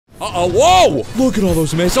Uh-oh, whoa! Look at all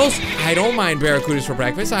those missiles. I don't mind barracudas for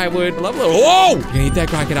breakfast. I would love them. Whoa! You gonna eat that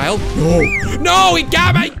crocodile? No. No, he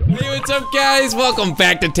got me! Hey, what's up, guys? Welcome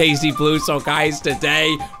back to Tasty Blue. So, guys,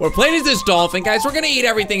 today, we're playing as this dolphin. Guys, we're gonna eat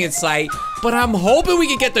everything in sight, but I'm hoping we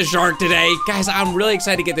can get the shark today. Guys, I'm really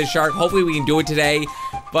excited to get this shark. Hopefully, we can do it today.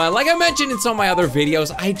 But like I mentioned in some of my other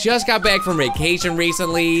videos, I just got back from vacation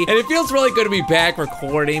recently, and it feels really good to be back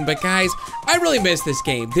recording. But guys, I really miss this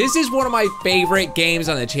game. This is one of my favorite games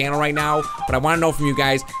on the channel right now, but I want to know from you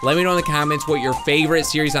guys. Let me know in the comments what your favorite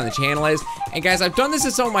series on the channel is. And guys, I've done this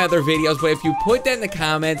in some of my other videos, but if you put that in the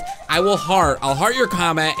comments, I'll heart your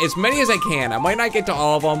comment, as many as I can. I might not get to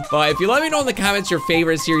all of them, but if you let me know in the comments your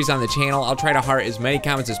favorite series on the channel, I'll try to heart as many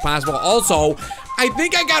comments as possible. Also, I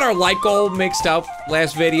think I got our like goal mixed up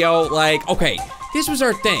last video. Like, okay, this was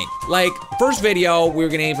our thing. Like, first video, we were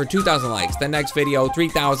gonna aim for 2,000 likes. Then next video,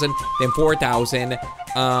 3,000, then 4,000.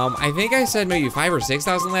 I think I said maybe 5,000 or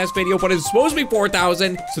 6,000 last video, but it's supposed to be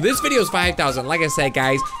 4,000. So this video is 5,000. Like I said,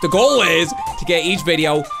 guys, the goal is to get each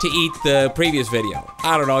video to eat the previous video.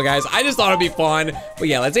 I don't know, guys. I just thought it'd be fun. But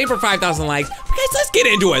yeah, let's aim for 5,000 likes. But guys, let's get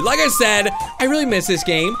into it. Like I said, I really miss this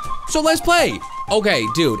game. So let's play. Okay,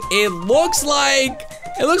 dude, it looks like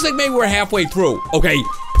maybe we're halfway through. Okay,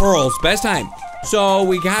 pearls, best time. So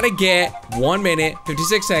we gotta get 1 minute,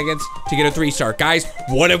 56 seconds to get a 3-star. Guys,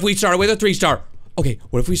 what if we started with a 3-star? Okay,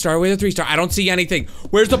 what if we started with a 3-star? I don't see anything.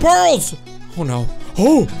 Where's the pearls? Oh no.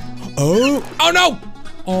 Oh no!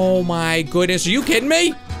 Oh my goodness, are you kidding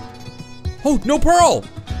me? Oh, no pearl.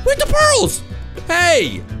 Where's the pearls?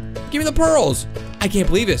 Hey, give me the pearls. I can't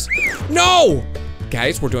believe this. No!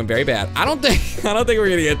 Guys, we're doing very bad. I don't think we're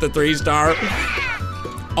gonna get the 3-star.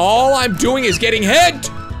 All I'm doing is getting hit.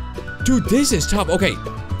 Dude, this is tough. Okay,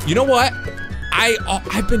 you know what?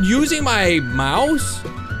 I've been using my mouse.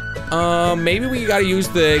 Maybe we gotta use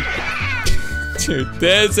the... Dude,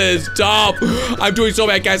 this is tough. I'm doing so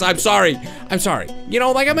bad, guys. I'm sorry. You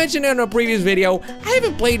know, like I mentioned in a previous video, I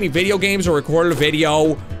haven't played any video games or recorded a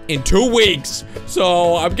video in 2 weeks.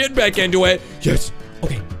 So I'm getting back into it. Yes.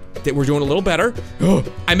 Okay. We're doing a little better.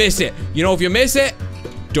 I missed it. You know, if you miss it,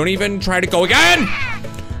 don't even try to go again.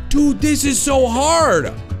 Dude, this is so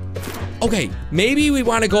hard. Okay, maybe we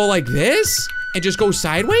want to go like this and just go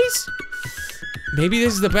sideways? Maybe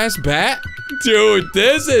this is the best bet? Dude,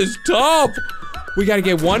 this is tough. We got to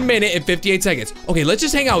get 1 minute and 58 seconds. Okay, let's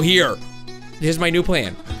just hang out here. Here's my new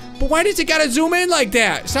plan. But why does it got to zoom in like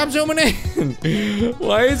that? Stop zooming in.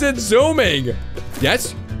 Why is it zooming?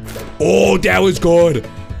 Yes. Oh, that was good.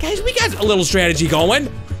 Guys, we got a little strategy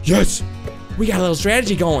going. Yes, we got a little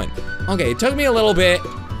strategy going. Okay, it took me a little bit.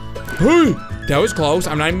 Hey, that was close.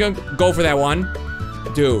 I'm not even gonna go for that one.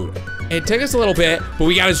 Dude, it took us a little bit, but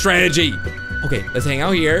we got a strategy. Okay, let's hang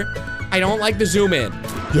out here. I don't like the zoom in.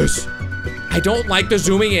 Yes, I don't like the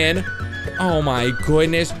zooming in. Oh my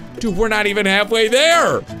goodness. Dude, we're not even halfway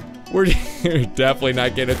there. We're definitely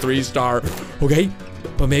not getting a 3-star. Okay,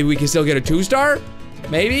 but maybe we can still get a 2-star?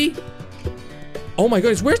 Maybe? Oh my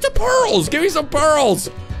goodness, where's the pearls? Give me some pearls.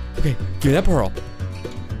 Okay, give me that pearl.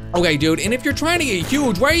 Okay, dude, and if you're trying to get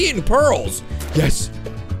huge, why are you eating pearls? Yes,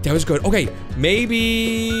 that was good. Okay,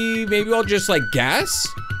 maybe I'll just like guess.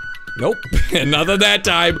 Nope, nothing that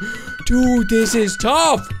time. Dude, this is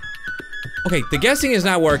tough. Okay, the guessing is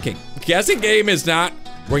not working. The guessing game is not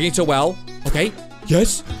working so well. Okay,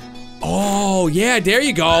 yes. Oh, yeah, there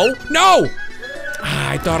you go. No!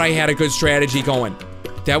 I thought I had a good strategy going.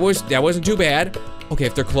 That wasn't too bad. Okay,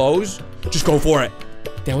 if they're closed, just go for it.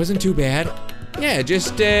 That wasn't too bad. Yeah,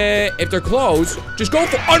 just, if they're closed, just go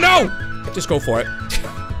for it. Oh, no! Just go for it.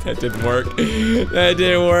 That didn't work. That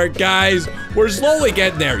didn't work, guys. We're slowly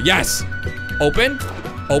getting there. Yes. Open,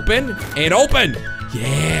 open, and open.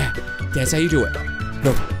 Yeah, that's how you do it.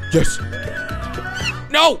 No, yes.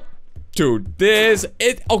 No! Dude,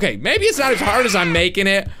 okay, maybe it's not as hard as I'm making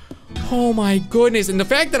it. Oh my goodness, and the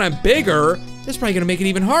fact that I'm bigger, that's probably gonna make it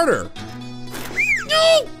even harder.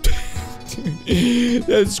 No!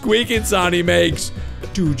 That squeaking sound he makes.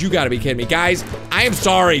 Dude, you gotta be kidding me. Guys, I am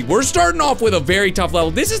sorry. We're starting off with a very tough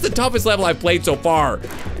level. This is the toughest level I've played so far.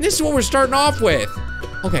 And this is what we're starting off with.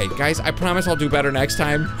 Okay, guys, I promise I'll do better next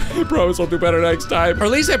time. I promise I'll do better next time. Or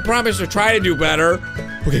at least I promise to try to do better.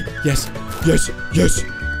 Okay, yes, yes, yes.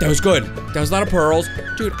 That was good. That was a lot of pearls.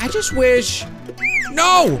 Dude, I just wish...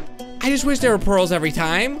 No! I just wish there were pearls every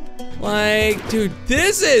time. Like, dude,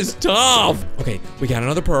 this is tough. Okay, we got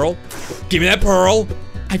another pearl. Give me that pearl.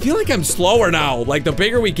 I feel like I'm slower now. Like, the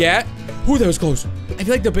bigger we get. Ooh, that was close. I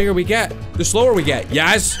feel like the bigger we get, the slower we get.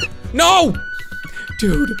 Yes. No!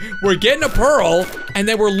 Dude, we're getting a pearl, and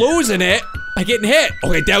then we're losing it by getting hit.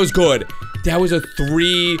 Okay, that was good. That was a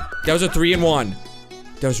 3. That was a 3 and 1.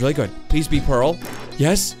 That was really good. Please be pearl.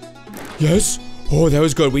 Yes. Yes. Oh, that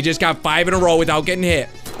was good. We just got 5 in a row without getting hit.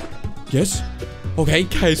 Yes. Okay,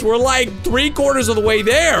 guys, we're like 3/4 of the way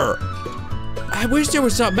there. I wish there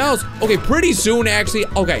was something else. Okay, pretty soon, actually.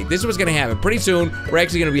 Okay, this is what's gonna happen. Pretty soon, we're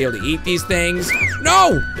actually gonna be able to eat these things.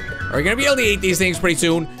 No! We're gonna be able to eat these things pretty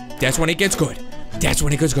soon. That's when it gets good. That's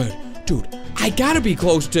when it gets good. Dude, I gotta be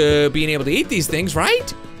close to being able to eat these things,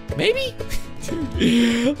 right? Maybe?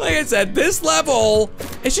 Like I said, this level,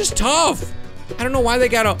 it's just tough. I don't know why they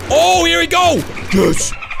gotta. Oh, here we go!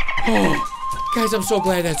 Yes! Oh, guys, I'm so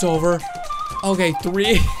glad that's over. Okay,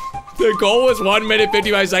 3. The goal was 1 minute,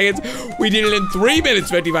 55 seconds. We did it in 3 minutes,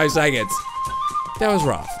 55 seconds. That was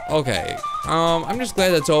rough. Okay. I'm just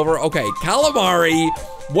glad that's over. Okay, calamari,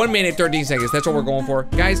 1 minute, 13 seconds. That's what we're going for.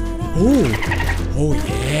 Guys, ooh. Oh,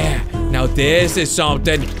 yeah. Now this is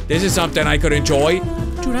something. This is something I could enjoy.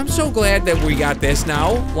 Dude, I'm so glad that we got this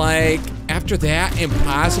now. Like, after that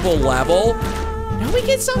impossible level, now we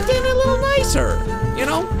get something a little nicer, you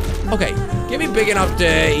know? Okay, give me big enough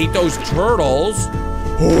to eat those turtles.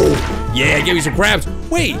 Oh, yeah, give me some crabs.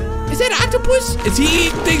 Wait, is that octopus? Is he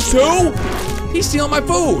eating things too? He's stealing my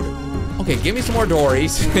food. Okay, give me some more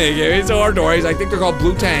dories. Give me some more dories. I think they're called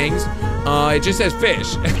blue tangs. It just says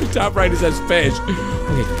fish. Top right, it says fish.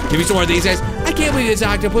 Okay, give me some more of these guys. I can't believe this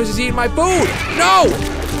octopus is eating my food. No!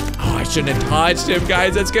 Oh, I shouldn't have touched him,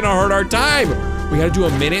 guys. That's gonna hurt our time. We gotta do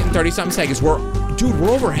 1 minute and 30-something seconds. Dude,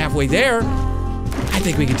 we're over halfway there. I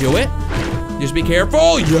think we can do it. Just be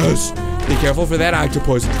careful. Yes. Be careful for that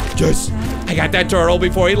octopus. Yes. I got that turtle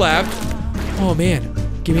before he left. Oh, man.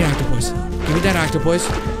 Give me an octopus. Give me that octopus.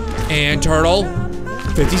 And turtle.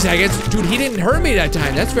 50 seconds. Dude, he didn't hurt me that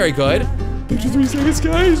time. That's very good. 53 seconds,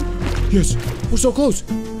 guys. Yes. We're so close.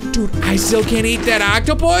 Dude, I still can't eat that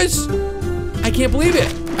octopus? I can't believe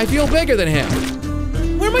it. I feel bigger than him.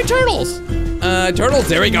 Where are my turtles? Turtles.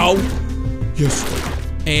 There we go. Yes.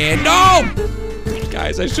 And no!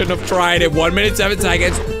 Guys, I shouldn't have tried it. 1 minute, 7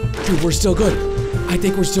 seconds. Dude, we're still good. I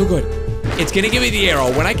think we're still good. It's gonna give me the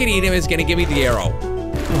arrow. When I can eat him, it's gonna give me the arrow.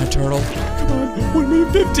 Come on, turtle. Come on. 1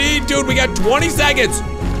 minute 15. Dude, we got 20 seconds.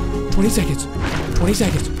 20 seconds. 20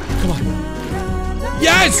 seconds. Come on.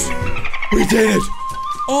 Yes! We did it.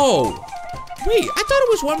 Oh. Wait, I thought it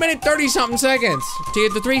was 1 minute 30-something seconds to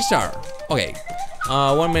get the 3-star. Okay.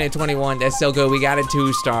 1 minute 21. That's still good. We got a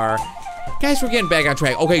 2-star. Guys, we're getting back on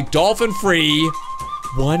track. Okay, dolphin free.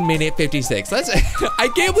 1 minute 56. I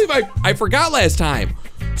can't believe I forgot last time.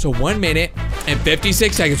 So 1 minute and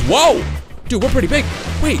 56 seconds. Whoa! Dude, we're pretty big.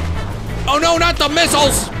 Wait. Oh no, not the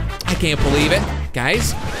missiles! I can't believe it.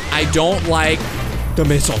 Guys, I don't like the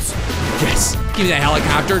missiles. Yes. Give me that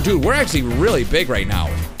helicopter. Dude, we're actually really big right now.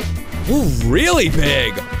 We're really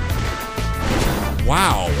big.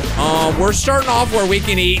 Wow. We're starting off where we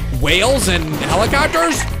can eat whales and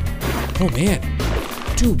helicopters. Oh man.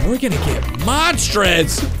 Dude, we're gonna get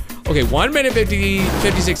monstrous. Okay, 1 minute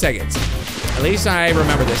 56 seconds. At least I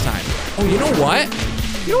remember this time. Oh, you know what?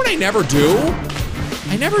 You know what I never do?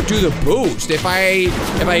 I never do the boost. If I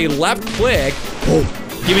left click, oh,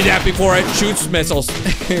 give me that before it shoots missiles.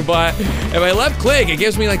 But if I left click, it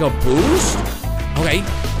gives me like a boost. Okay,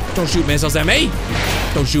 don't shoot missiles at me.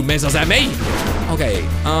 Don't shoot missiles at me. Okay,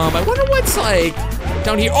 I wonder what's like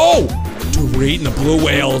down here. Oh, dude, we're eating the blue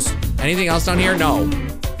whales. Anything else down here? No.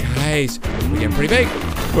 Guys, we're getting pretty big.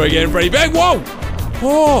 We're getting pretty big. Whoa.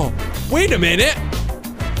 Oh, wait a minute.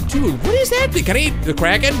 Dude, what is that thing? Can I eat the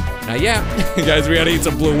Kraken? Not yet. Guys, we gotta eat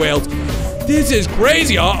some blue whales. This is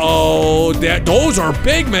crazy. Uh-oh. Those are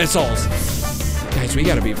big missiles. Guys, we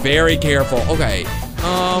gotta be very careful. Okay.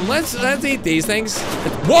 Let's eat these things.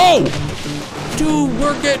 Whoa! Dude,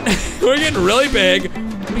 we're getting really big.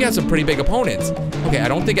 We got some pretty big opponents. Okay, I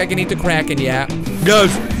don't think I can eat the Kraken yet.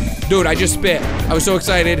 Yes. Dude, I just spit. I was so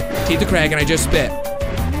excited to eat the Kraken, I just spit.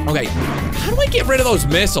 Okay, how do I get rid of those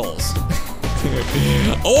missiles?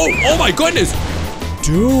 Oh my goodness.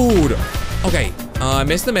 Dude. Okay, I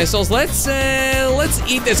missed the missiles. Let's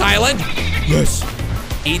eat this island. Yes.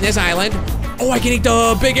 Eating this island. Oh, I can eat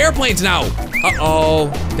the big airplanes now. Uh-oh,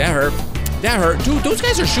 that hurt. That hurt. Dude, those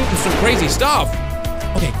guys are shooting some crazy stuff.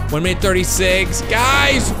 Okay, 1 minute 36.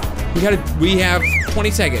 Guys, we have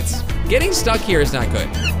 20 seconds. Getting stuck here is not good.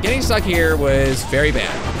 Getting stuck here was very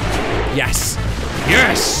bad. Yes.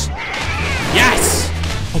 Yes. Yes.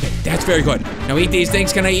 Okay, that's very good. Now eat these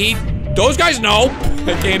things. Can I eat those guys? No.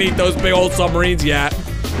 I can't eat those big old submarines yet.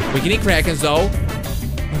 We can eat Krakens though.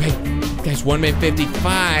 Okay, guys, 1 minute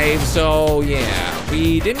 55. So yeah,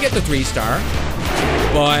 we didn't get the 3-star.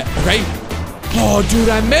 But, okay. Oh, dude,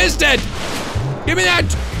 I missed it. Give me that.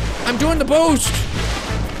 I'm doing the boost.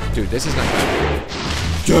 Dude, this is not good.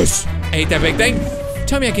 Yes. I ate that big thing.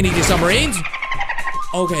 Tell me I can eat the submarines.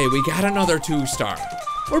 Okay, we got another 2-star.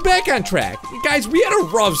 We're back on track. Guys, we had a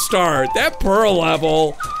rough start. That pearl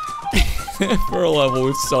level, that pearl level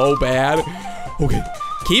was so bad. Okay,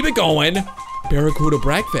 keep it going. Barracuda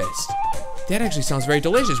breakfast. That actually sounds very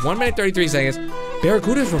delicious. 1 minute, 33 seconds.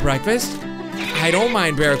 Barracudas for breakfast. I don't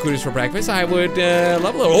mind barracudas for breakfast. I would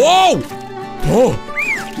love a little. Whoa!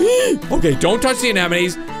 Oh! Okay, don't touch the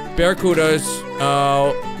anemones. Barracudas,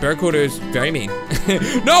 barracudas, very mean.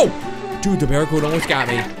 No! Dude, the barracuda almost got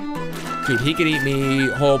me. Dude, he could eat me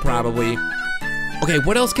whole probably. Okay,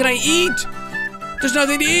 what else can I eat? There's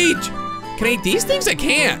nothing to eat. Can I eat these things? I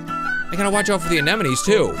can't. I gotta watch out for the anemones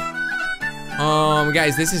too.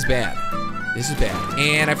 Guys, this is bad. This is bad.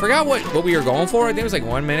 And I forgot what we were going for. I think it was like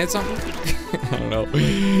 1 minute something. I don't know.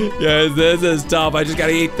 Guys, this is tough. I just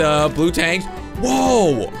gotta eat the blue tangs.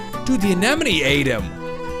 Whoa! Dude, the anemone ate him.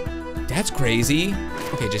 That's crazy.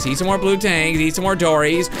 Okay, just eat some more blue tangs, eat some more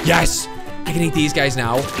Dories. Yes! I can eat these guys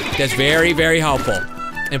now. That's very, very helpful.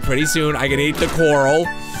 And pretty soon, I can eat the coral.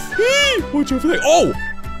 Watch out for that. Oh!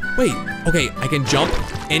 Wait, okay, I can jump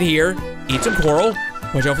in here, eat some coral.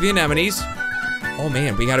 Watch out for the anemones. Oh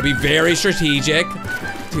man, we gotta be very strategic.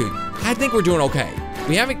 Dude, I think we're doing okay.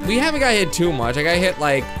 We haven't got hit too much. I got hit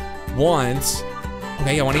like once.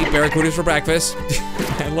 Okay, I wanna eat barracudas for breakfast.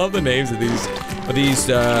 I love the names of these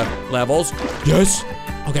levels. Yes.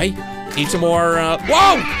 Okay, eat some more,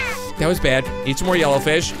 whoa! That was bad. Eat some more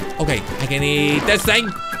yellowfish. Okay, I can eat this thing.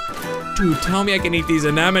 Dude, tell me I can eat these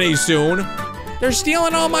anemones soon. They're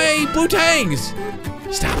stealing all my blue tangs.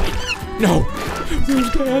 Stop it. No, that was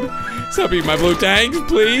bad. Stop eating my blue tangs,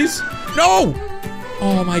 please. No!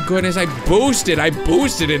 Oh my goodness, I boosted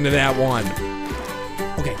into that one.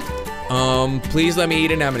 Okay, please let me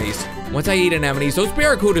eat anemones. Once I eat anemones, those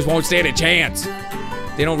barracudas won't stand a chance.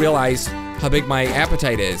 They don't realize how big my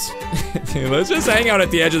appetite is. Let's just hang out at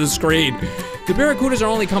the edge of the screen. The barracudas are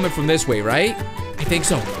only coming from this way, right? I think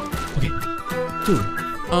so. Okay, dude,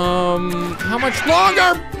 how much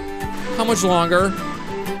longer? How much longer?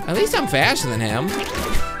 At least I'm faster than him.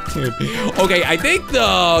 Dude. Okay, I think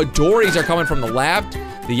the Dories are coming from the left.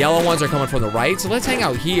 The yellow ones are coming from the right. So let's hang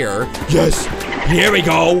out here. Yes, here we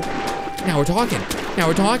go. Now we're talking. Now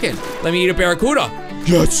we're talking. Let me eat a barracuda.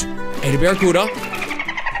 Yes, ate a barracuda.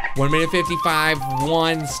 1 minute 55,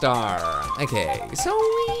 1 star. Okay, so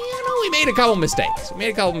we made a couple mistakes. We made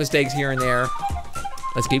a couple mistakes here and there.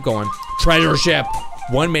 Let's keep going. Treasure ship.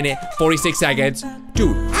 1 minute, 46 seconds.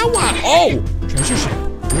 Dude, I want, oh, treasure ship.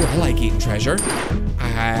 Ooh, I like eating treasure.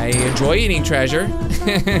 I enjoy eating treasure.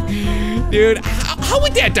 Dude, how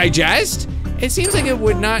would that digest? It seems like it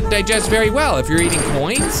would not digest very well if you're eating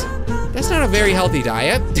coins. That's not a very healthy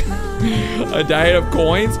diet. A diet of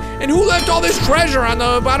coins? And who left all this treasure on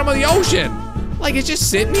the bottom of the ocean? Like it's just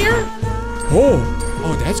sitting here?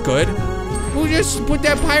 Oh, that's good. Who just put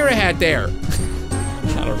that pirate hat there?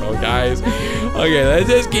 I don't know, guys. Okay, let's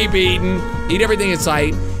just keep eating. Eat everything in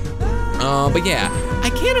sight. But yeah, I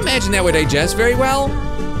can't imagine that would digest very well.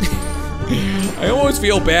 I almost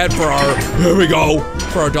feel bad for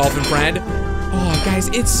our dolphin friend. Oh, guys,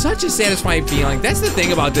 it's such a satisfying feeling. That's the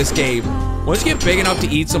thing about this game. Once you get big enough to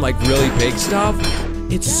eat some like really big stuff,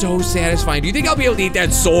 it's so satisfying. Do you think I'll be able to eat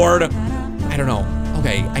that sword? I don't know.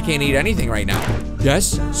 Okay, I can't eat anything right now.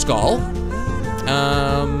 Yes, skull.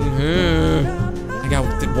 I got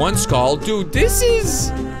 1 skull. Dude, this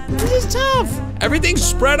is tough. Everything's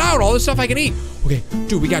spread out, all the stuff I can eat. Okay,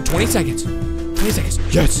 dude, we got 20 seconds. 20 seconds,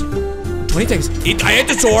 yes. 20 seconds, I hit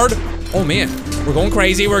the sword. Oh man, we're going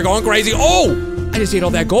crazy, Oh, I just ate all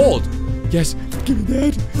that gold. Yes, give me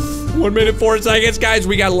that. 1 minute, 4 seconds, guys.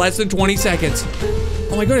 We got less than 20 seconds.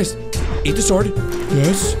 Oh my goodness, eat the sword,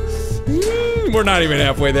 yes. We're not even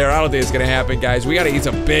halfway there. I don't think it's gonna happen, guys. We gotta eat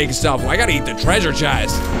some big stuff. I gotta eat the treasure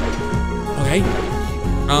chest. Okay.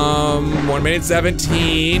 1 minute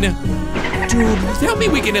 17. Dude, tell me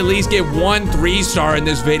we can at least get 1 3-star in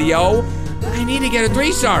this video. I need to get a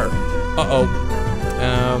 3-star. Uh-oh.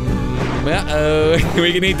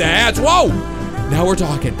 We can eat the hats. Whoa! Now we're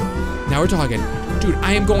talking. Dude,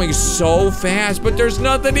 I am going so fast, but there's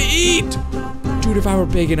nothing to eat. Dude, if I were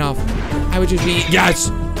big enough, I would just be, yes!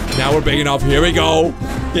 Now we're big enough. Here we go.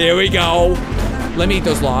 Let me eat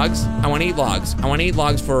those logs. I want to eat logs. I want to eat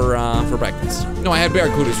logs for breakfast. No, I had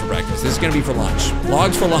barracudas for breakfast. This is gonna be for lunch.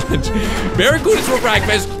 Logs for lunch. Barracudas for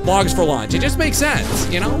breakfast. Logs for lunch. It just makes sense,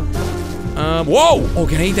 you know. Whoa! Oh,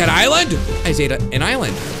 can I eat that island? I just ate an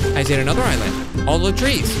island. I just ate another island. All the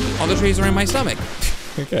trees are in my stomach.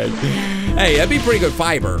 Okay. Hey, that'd be pretty good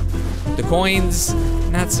fiber. The coins,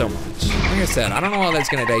 not so much. Like I said, I don't know how that's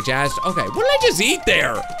gonna digest. Okay, what did I just eat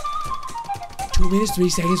there? 2 minutes, 3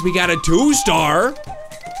 seconds, we got a 2-star.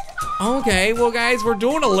 Okay, well, guys, we're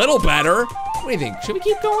doing a little better. What do you think? Should we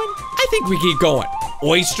keep going? I think we keep going.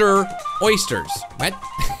 Oysters. What?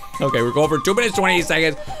 Okay, we're going for 2 minutes, 28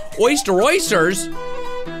 seconds. Oysters.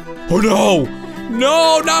 Oh, no.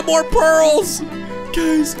 No, not more pearls.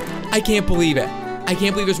 Guys, I can't believe it. I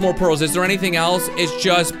can't believe there's more pearls. Is there anything else? It's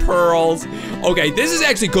just pearls. Okay, this is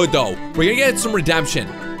actually good, though. We're gonna get some redemption.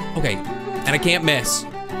 Okay, and I can't miss.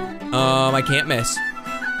 I can't miss.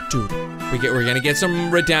 Dude, we're gonna get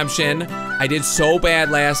some redemption. I did so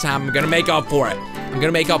bad last time. I'm gonna make up for it. I'm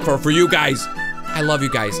gonna make up for you guys. I love you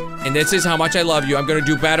guys. And this is how much I love you. I'm gonna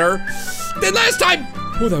do better than last time.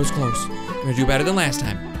 Oh, that was close. I'm gonna do better than last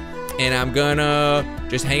time. And I'm gonna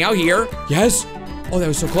just hang out here. Yes. Oh, that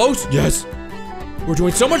was so close. Yes. We're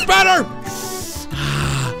doing so much better.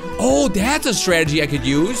 Oh, that's a strategy I could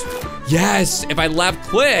use. Yes. If I left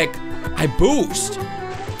click, I boost.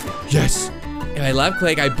 Yes. If I left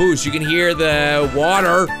click, I boost. You can hear the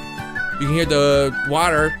water. You can hear the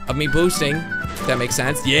water of me boosting. If that makes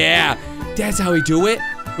sense. Yeah. That's how we do it.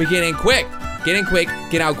 We get in quick. Get in quick.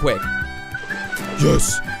 Get out quick.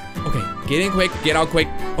 Yes. Okay. Get in quick. Get out quick.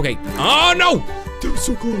 Okay. Oh, no. That was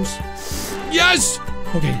so close. Yes.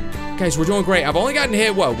 Okay. Guys, we're doing great. I've only gotten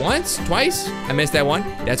hit, what, once? Twice? I missed that one.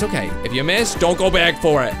 That's okay. If you miss, don't go back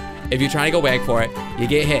for it. If you're trying to go back for it, you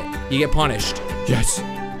get hit. You get punished. Yes.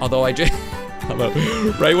 Although I just...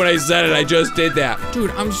 right when I said it, I just did that. Dude,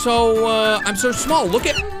 I'm so small. Look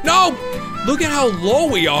at... No! Look at how low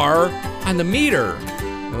we are on the meter.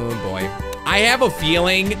 Oh, boy. I have a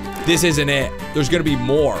feeling this isn't it. There's gonna be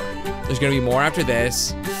more. There's gonna be more after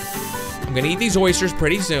this. I'm gonna eat these oysters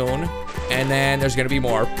pretty soon. And then there's gonna be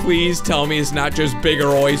more. Please tell me it's not just bigger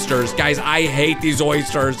oysters. Guys, I hate these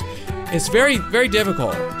oysters. It's very, very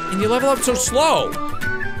difficult. And you level up so slow.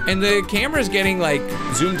 And the camera's getting, like,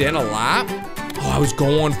 zoomed in a lot. Oh, I was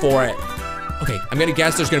going for it. Okay, I'm gonna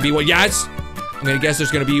guess there's gonna be one. Yes! I'm gonna guess there's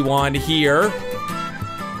gonna be one here.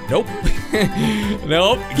 Nope.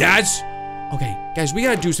 Nope. Yes! Okay, guys, we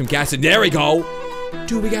gotta do some guessing. There we go.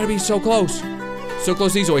 Dude, we gotta be so close. So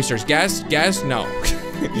close to these oysters. Guess? Guess? No.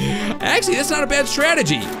 Actually, that's not a bad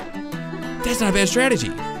strategy. That's not a bad strategy.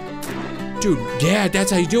 Dude, yeah, that's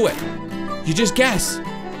how you do it. You just guess.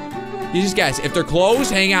 You just guess. If they're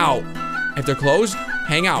closed, hang out. If they're closed,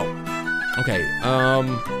 hang out. Okay,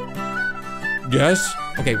 yes.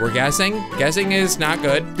 Okay, we're guessing. Guessing is not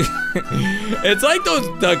good. It's like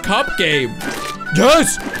the cup game.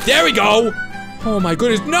 Yes! There we go! Oh my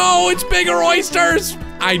goodness, no, it's bigger oysters!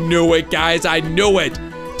 I knew it, guys, I knew it.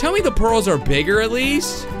 Tell me the pearls are bigger at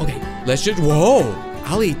least. Okay, let's just, whoa.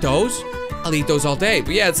 I'll eat those. I'll eat those all day.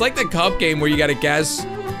 But yeah, it's like the cup game where you gotta guess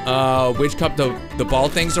which cup the ball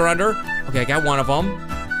things are under. Okay, I got one of them.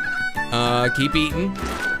 Keep eating.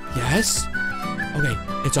 Yes. Okay,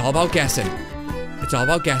 it's all about guessing. It's all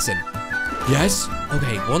about guessing. Yes.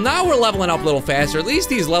 Okay, well now we're leveling up a little faster. At least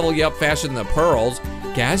these level you up faster than the pearls.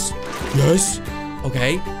 Guess. Yes.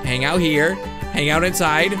 Okay, hang out here. Hang out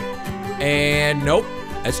inside. And nope.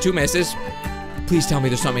 That's 2 misses. Please tell me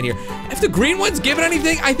there's something in here. If the green one's given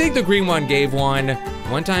anything, I think the green one gave one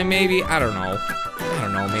time maybe. I don't know. I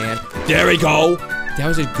don't know, man. There we go. That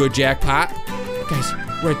was a good jackpot. Guys,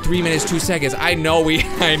 we're at 3 minutes, 2 seconds. I know we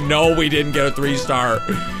didn't get a 3-star.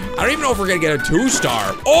 I don't even know if we're gonna get a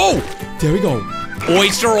 2-star. Oh, there we go.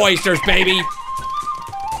 Oysters, baby.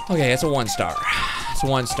 Okay, that's a 1-star. It's a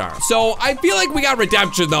 1-star. So I feel like we got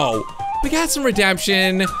redemption though. We got some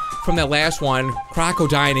redemption from that last one,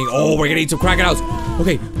 crocodiling. Oh, we're gonna eat some crocodiles.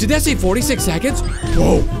 Okay, did that say 46 seconds?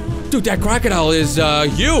 Whoa, dude, that crocodile is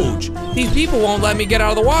huge. These people won't let me get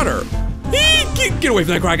out of the water. Get away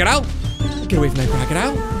from that crocodile. Get away from that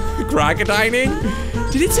crocodile.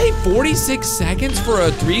 Crocodiling? Did it say 46 seconds for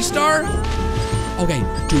a 3-star? Okay,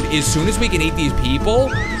 dude, as soon as we can eat these people,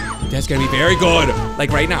 that's gonna be very good.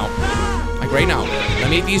 Like right now. Like right now. Let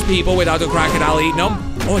me eat these people without the crocodile eating them.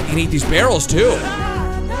 Oh, I can eat these barrels too.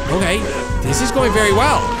 Okay, this is going very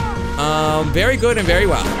well. Very good and very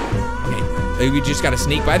well. Okay, we just gotta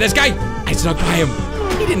sneak by this guy. I snuck by him.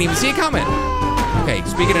 He didn't even see it coming. Okay,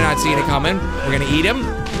 speaking of not seeing it coming, we're gonna eat him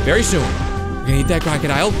very soon. We're gonna eat that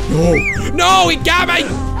crocodile. No, no, he got me.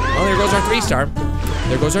 Oh, there goes our 3-star.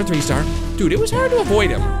 There goes our 3-star. Dude, it was hard to avoid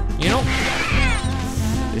him, you know?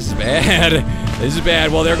 This is bad. This is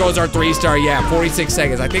bad. Well, there goes our 3-star. Yeah, 46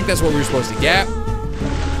 seconds. I think that's what we were supposed to get.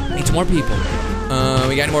 Need some more people.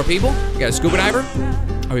 We got any more people? We got a scuba diver?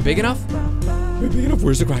 Are we big enough? Are we big enough?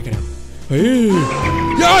 Where's the crocodile? Hey.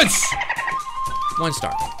 Yes!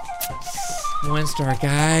 1-star. 1-star,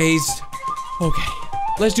 guys. Okay.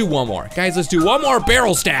 Let's do one more. Guys, let's do one more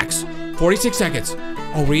barrel stacks. 46 seconds.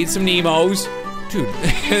 Oh, we need some Nemos. Dude,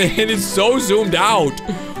 it is so zoomed out.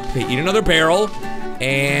 Okay, eat another barrel.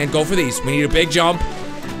 And go for these. We need a big jump.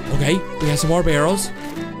 Okay, we got some more barrels.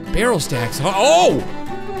 Barrel stacks. Oh!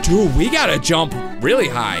 Dude, we gotta jump really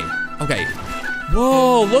high. Okay.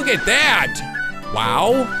 Whoa, look at that.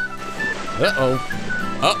 Wow. Uh-oh.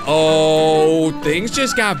 Uh-oh. Things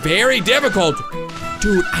just got very difficult.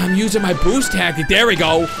 Dude, I'm using my boost tactic. There we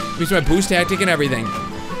go. I'm using my boost tactic and everything.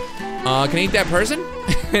 Can I eat that person?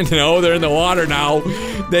 No, they're in the water now.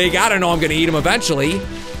 They gotta know I'm gonna eat them eventually.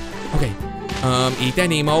 Okay. Eat that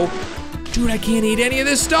Nemo. Dude, I can't eat any of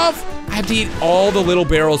this stuff. I have to eat all the little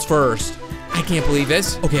barrels first. I can't believe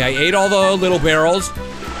this. Okay, I ate all the little barrels.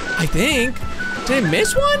 I think. Did I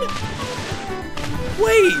miss one?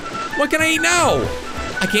 Wait, what can I eat now?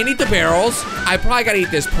 I can't eat the barrels. I probably gotta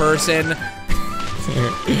eat this person.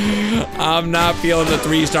 I'm not feeling the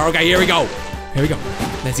 3-star. Okay, here we go. Here we go.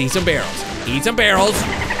 Let's eat some barrels. Eat some barrels.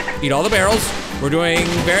 Eat all the barrels. We're doing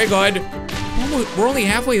very good. We're only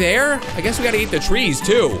halfway there. I guess we gotta eat the trees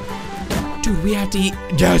too. Dude, we have to eat,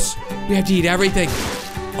 yes, we have to eat everything.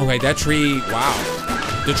 Okay, that tree,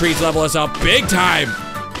 wow. The trees level us up big time.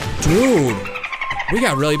 Dude, we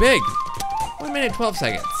got really big. 1 minute, 12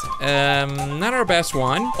 seconds. Not our best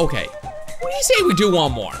one. Okay, what do you say we do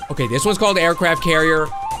one more? Okay, this one's called aircraft carrier.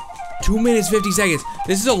 2 minutes, 50 seconds.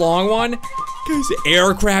 This is a long one. Guys,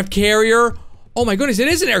 aircraft carrier. Oh my goodness, it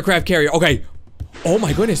is an aircraft carrier. Okay, oh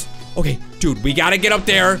my goodness. Okay, dude, we gotta get up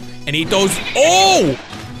there and eat those. Oh!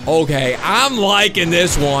 Okay, I'm liking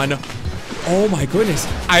this one. Oh my goodness,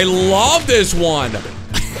 I love this one.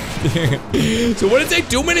 So what did it say,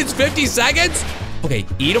 2 minutes, 50 seconds? Okay,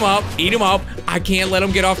 eat them up, eat them up. I can't let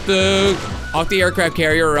them get off the aircraft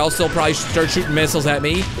carrier or else they'll probably start shooting missiles at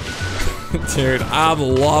me. Dude, I'm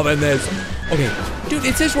loving this. Okay, dude,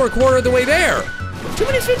 it says we're a quarter of the way there. 2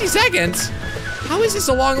 minutes, 50 seconds? How is this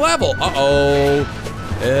a long level? Uh-oh.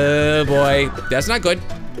 Oh boy, that's not good.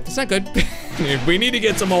 That's not good. We need to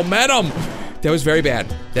get some momentum. That was very bad.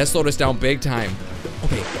 That slowed us down big time.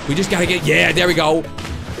 Okay, we just gotta get, yeah, there we go.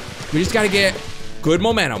 We just gotta get good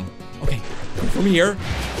momentum. Okay, from here.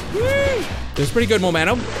 There's pretty good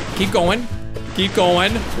momentum. Keep going, keep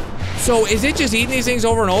going. So is it just eating these things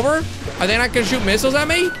over and over? Are they not gonna shoot missiles at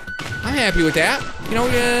me? I'm happy with that. You know,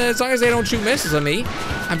 as long as they don't shoot missiles at me,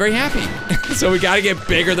 I'm very happy. So we gotta get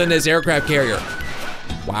bigger than this aircraft carrier.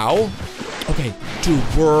 Wow. Okay, dude,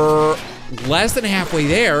 we're less than halfway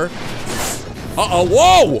there. Uh-oh,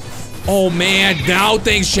 whoa! Oh man, now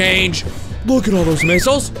things change. Look at all those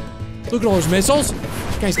missiles. Look at all those missiles.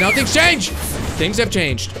 Guys, now things change. Things have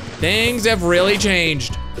changed. Things have really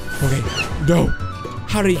changed. Okay, no.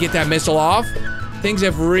 How did he get that missile off? Things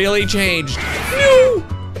have really changed. No!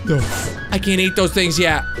 No, I can't eat those things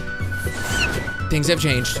yet. Things have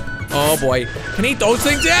changed. Oh boy. Can I eat those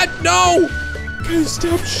things yet? No! Guys,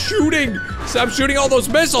 stop shooting. Stop shooting all those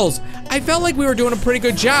missiles. I felt like we were doing a pretty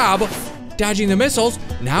good job dodging the missiles.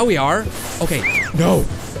 Now we are. Okay, no.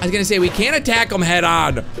 I was gonna say we can't attack them head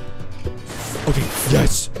on. Okay,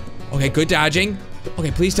 yes. Okay, good dodging. Okay,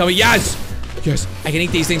 please tell me yes. Yes, I can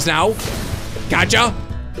eat these things now. Gotcha.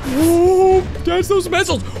 Whoa, that's those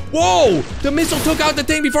missiles. Whoa, the missile took out the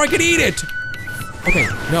thing before I could eat it. Okay,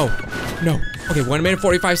 no, no. Okay, 1 minute,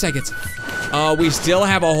 45 seconds. We still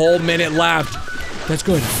have a whole minute left. That's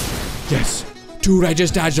good. Yes. Dude, I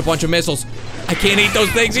just dodged a bunch of missiles. I can't eat those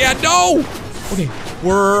things yet. No! Okay,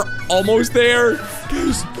 we're almost there.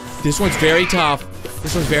 Guys, this one's very tough.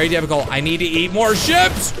 This one's very difficult. I need to eat more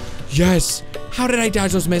ships. Yes. How did I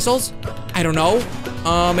dodge those missiles? I don't know.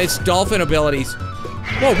 It's dolphin abilities.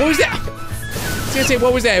 Whoa, what was that? I was gonna say,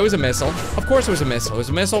 what was that? It was a missile. Of course it was a missile. It was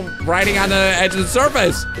a missile riding on the edge of the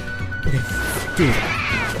surface. Okay, dude.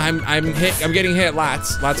 I'm getting hit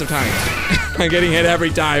lots of times. I'm getting hit every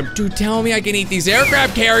time. Dude, tell me I can eat these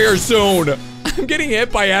aircraft carriers soon. I'm getting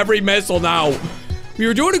hit by every missile now. We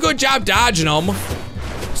were doing a good job dodging them.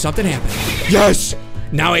 Something happened. Yes!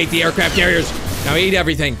 Now I ate the aircraft carriers. Now I ate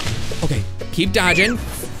everything. Okay, keep dodging.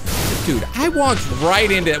 Dude, I walked right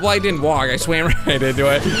into it. Well, I didn't walk, I swam right into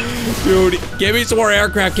it. Dude, give me some more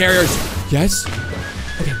aircraft carriers. Yes?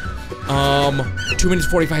 Okay. 2 minutes,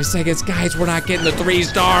 45 seconds. Guys, we're not getting the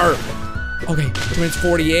 3-star. Okay, 2 minutes,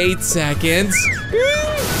 48 seconds.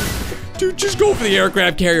 Dude, just go for the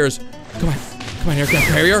aircraft carriers. Come on, aircraft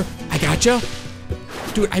carrier. I gotcha.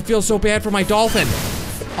 Dude, I feel so bad for my dolphin.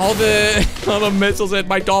 All the missiles hit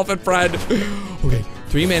my dolphin friend. Okay,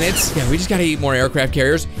 3 minutes. Yeah, we just gotta eat more aircraft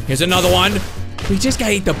carriers. Here's another one. We just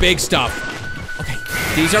gotta eat the big stuff. Okay,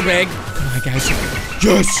 these are big. Come on, guys.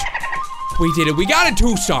 Yes! We did it. We got a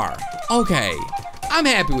 2-star. Okay, I'm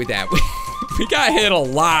happy with that. We got hit a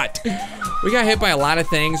lot. We got hit by a lot of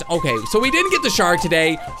things. Okay, so we didn't get the shark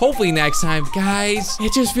today. Hopefully next time. Guys,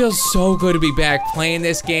 it just feels so good to be back playing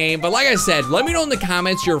this game. But like I said, let me know in the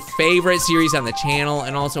comments your favorite series on the channel.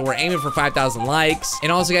 And also, we're aiming for 5,000 likes.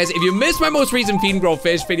 And also, guys, if you missed my most recent Feed and Grow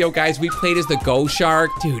Fish video, guys, we played as the ghost shark.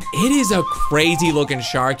 Dude, it is a crazy looking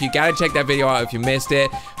shark. You gotta check that video out if you missed it.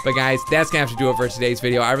 But guys, that's gonna have to do it for today's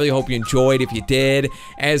video. I really hope you enjoyed. If you did,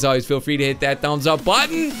 as always, feel free to hit that thumbs up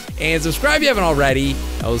button and subscribe if you haven't already.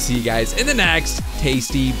 I will see you guys in the next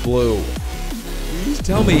Tasty Blue. Please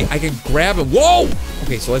tell me I can grab him. Whoa!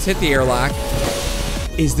 Okay, so let's hit the airlock.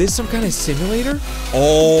 Is this some kind of simulator?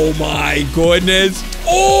 Oh my goodness.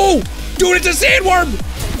 Oh! Dude, it's a sandworm!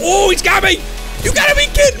 Oh, he's got me! You gotta be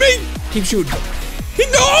kidding me! Keep shooting.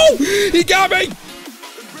 No! He got me!